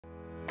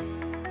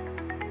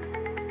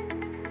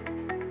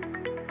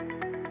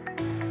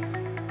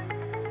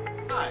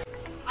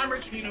I'm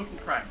Rich Nino from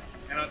Trimac,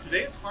 and on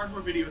today's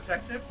hardware video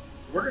tech tip,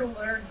 we're going to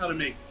learn how to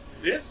make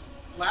this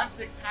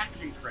plastic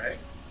packaging tray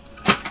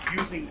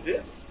using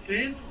this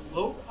thin,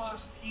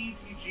 low-cost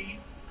PETG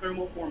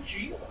thermoform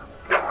sheet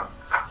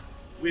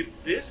with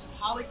this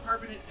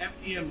polycarbonate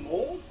FDM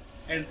mold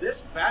and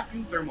this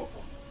vacuum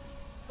thermoform.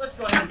 Let's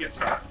go ahead and get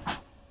started.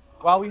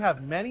 While we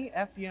have many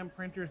FDM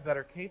printers that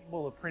are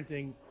capable of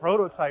printing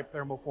prototype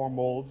thermoform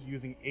molds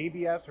using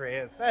ABS or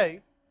ASA,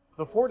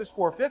 the Fortis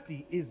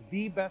 450 is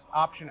the best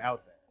option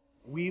out there.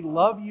 We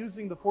love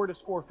using the Fortis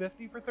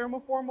 450 for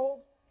thermoform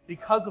molds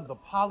because of the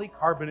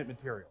polycarbonate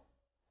material.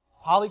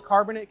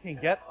 Polycarbonate can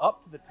get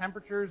up to the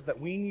temperatures that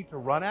we need to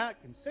run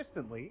at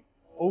consistently,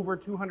 over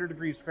 200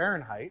 degrees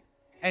Fahrenheit,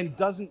 and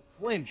doesn't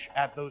flinch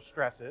at those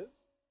stresses.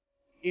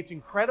 It's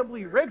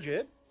incredibly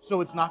rigid,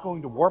 so it's not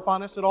going to warp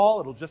on us at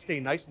all. It'll just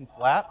stay nice and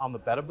flat on the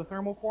bed of the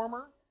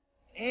thermoformer.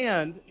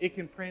 And it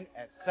can print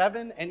at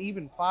 7 and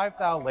even 5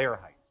 thou layer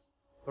heights.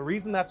 The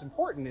reason that's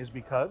important is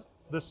because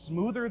the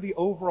smoother the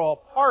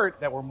overall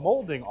part that we're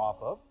molding off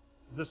of,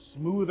 the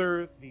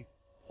smoother the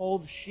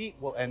pulled sheet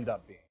will end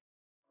up being.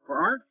 For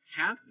our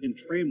cap and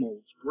tray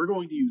molds, we're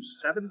going to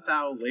use 7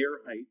 thou layer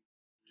height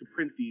to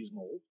print these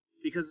molds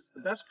because it's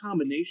the best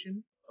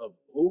combination of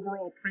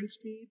overall print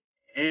speed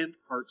and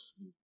part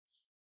smoothness.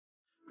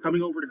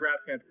 Coming over to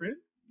GrabCAD Print,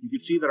 you can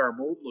see that our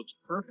mold looks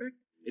perfect.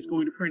 It's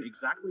going to print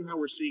exactly how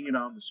we're seeing it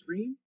on the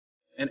screen.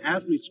 And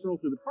as we scroll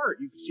through the part,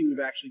 you can see we've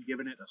actually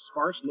given it a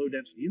sparse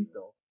low-density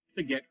infill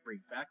to get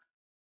great vacuum.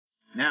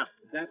 Now,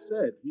 with that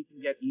said, we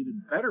can get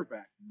even better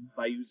vacuum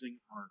by using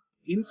our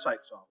Insight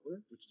software,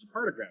 which is a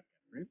part of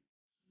GrabCAD Print.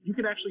 You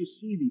can actually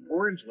see the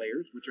orange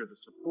layers, which are the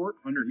support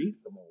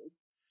underneath the mold.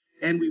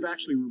 And we've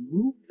actually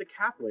removed the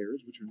cap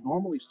layers, which are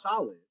normally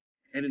solid,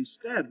 and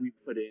instead we've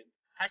put in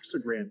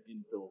hexagram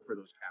infill for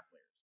those cap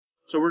layers.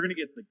 So we're going to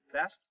get the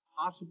best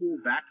possible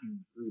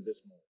vacuum through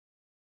this mold.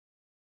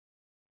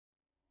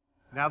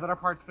 Now that our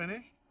part's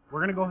finished, we're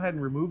going to go ahead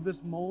and remove this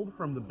mold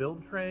from the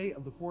build tray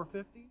of the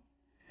 450,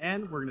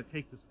 and we're going to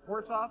take the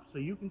supports off so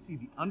you can see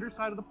the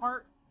underside of the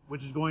part,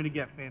 which is going to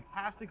get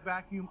fantastic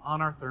vacuum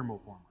on our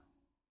thermoformer.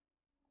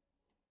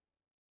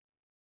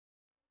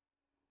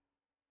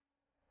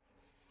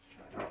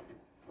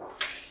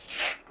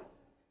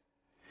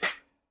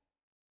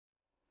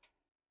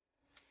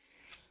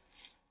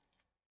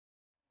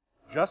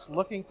 Just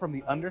looking from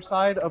the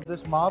underside of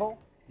this model,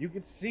 you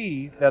can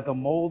see that the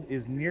mold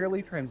is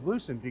nearly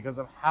translucent because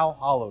of how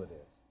hollow it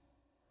is.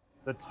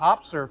 The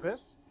top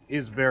surface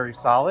is very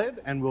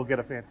solid and we'll get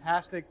a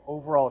fantastic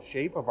overall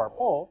shape of our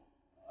pull,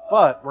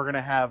 but we're going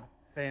to have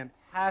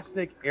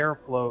fantastic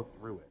airflow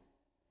through it.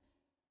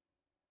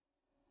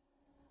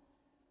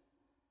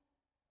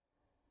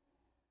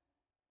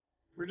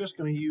 We're just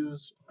going to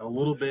use a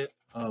little bit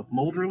of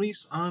mold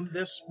release on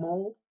this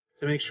mold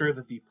to make sure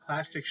that the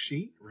plastic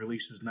sheet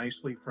releases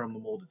nicely from the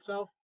mold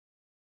itself.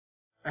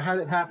 I had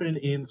it happen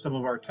in some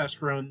of our test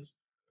runs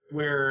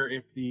where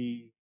if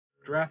the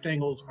draft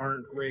angles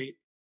aren't great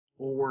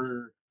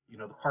or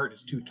the part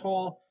is too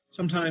tall,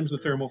 sometimes the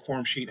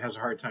thermoform sheet has a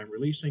hard time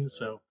releasing,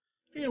 so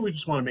we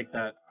just want to make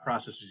that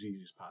process as easy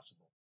as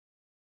possible.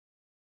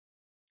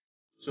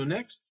 So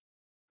next,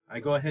 I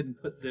go ahead and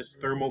put this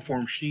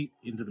thermoform sheet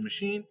into the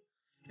machine,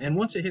 and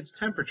once it hits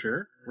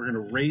temperature, we're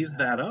going to raise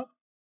that up,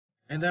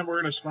 and then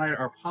we're going to slide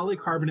our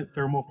polycarbonate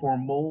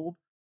thermoform mold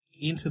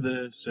into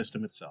the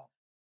system itself.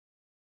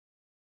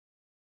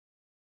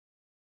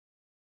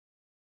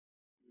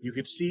 You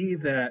can see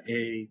that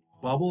a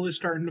bubble is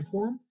starting to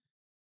form.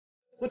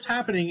 What's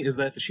happening is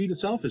that the sheet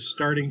itself is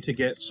starting to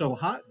get so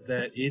hot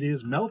that it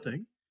is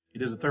melting.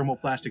 It is a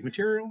thermoplastic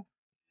material,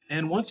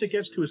 and once it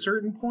gets to a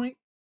certain point,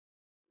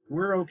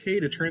 we're okay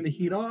to turn the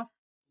heat off,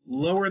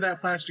 lower that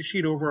plastic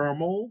sheet over our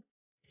mold,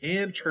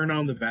 and turn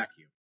on the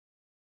vacuum.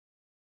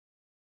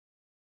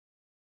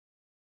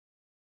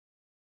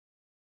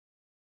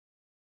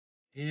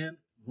 And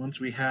once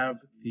we have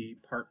the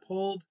part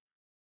pulled,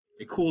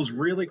 it cools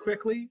really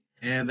quickly,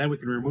 and then we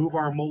can remove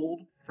our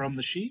mold from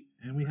the sheet,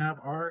 and we have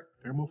our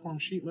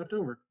thermoform sheet left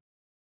over.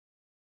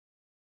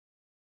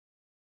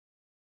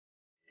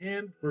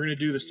 And we're going to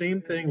do the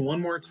same thing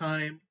one more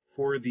time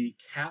for the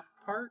cap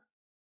part.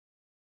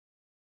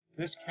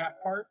 This cap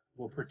part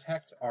will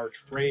protect our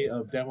tray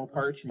of demo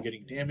parts from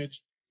getting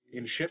damaged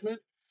in shipment,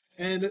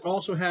 and it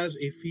also has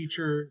a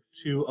feature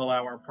to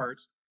allow our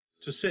parts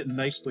to sit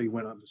nicely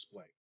when on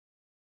display.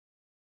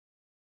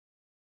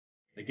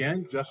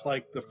 Again, just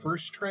like the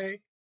first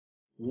tray,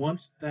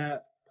 once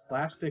that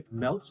plastic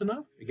melts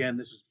enough, again,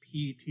 this is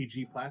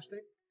PETG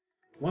plastic,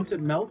 once it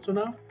melts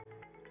enough,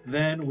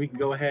 then we can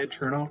go ahead,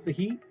 turn off the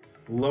heat,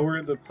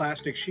 lower the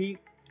plastic sheet,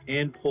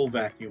 and pull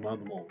vacuum on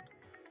the mold.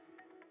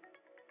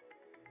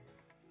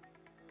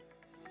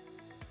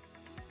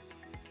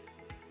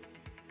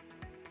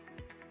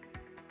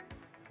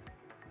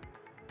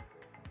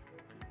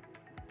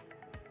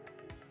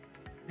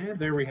 And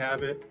there we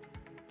have it.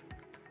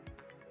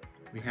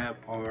 We have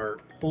our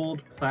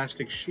pulled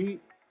plastic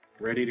sheet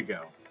ready to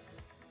go.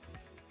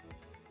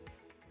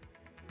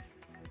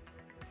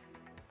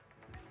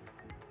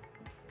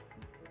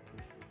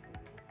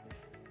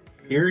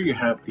 Here you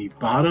have the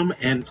bottom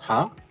and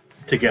top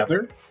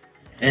together,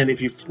 and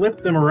if you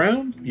flip them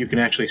around, you can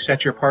actually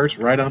set your parts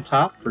right on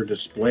top for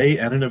display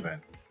at an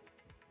event.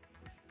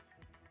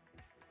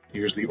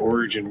 Here's the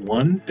Origin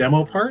 1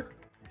 demo part.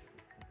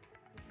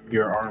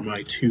 Here are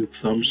my 2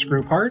 thumb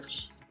screw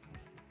parts.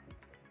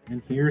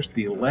 And here's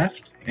the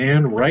left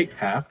and right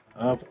half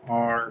of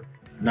our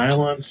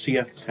nylon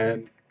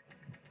CF10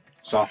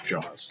 soft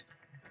jaws.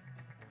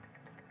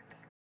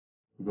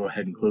 We'll go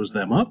ahead and close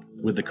them up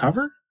with the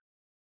cover.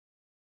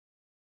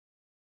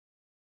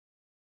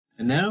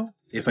 And now,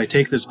 if I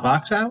take this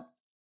box out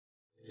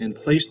and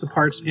place the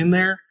parts in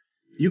there,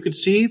 you can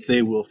see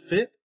they will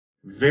fit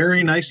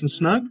very nice and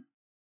snug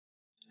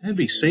and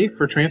be safe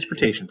for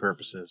transportation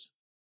purposes.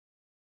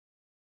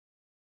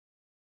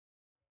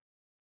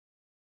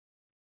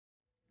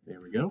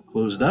 There we go,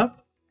 closed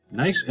up,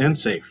 nice and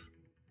safe.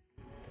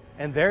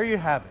 And there you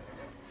have it.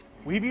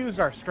 We've used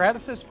our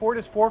Stratasys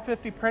Fortis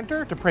 450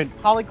 printer to print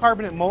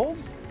polycarbonate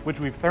molds,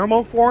 which we've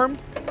thermoformed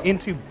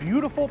into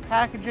beautiful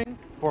packaging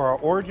for our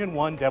Origin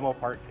 1 demo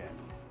part kit.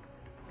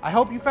 I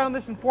hope you found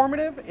this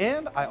informative,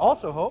 and I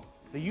also hope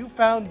that you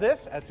found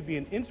this to be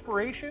an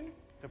inspiration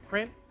to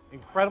print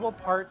incredible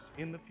parts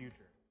in the future.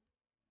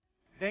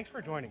 Thanks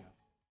for joining us.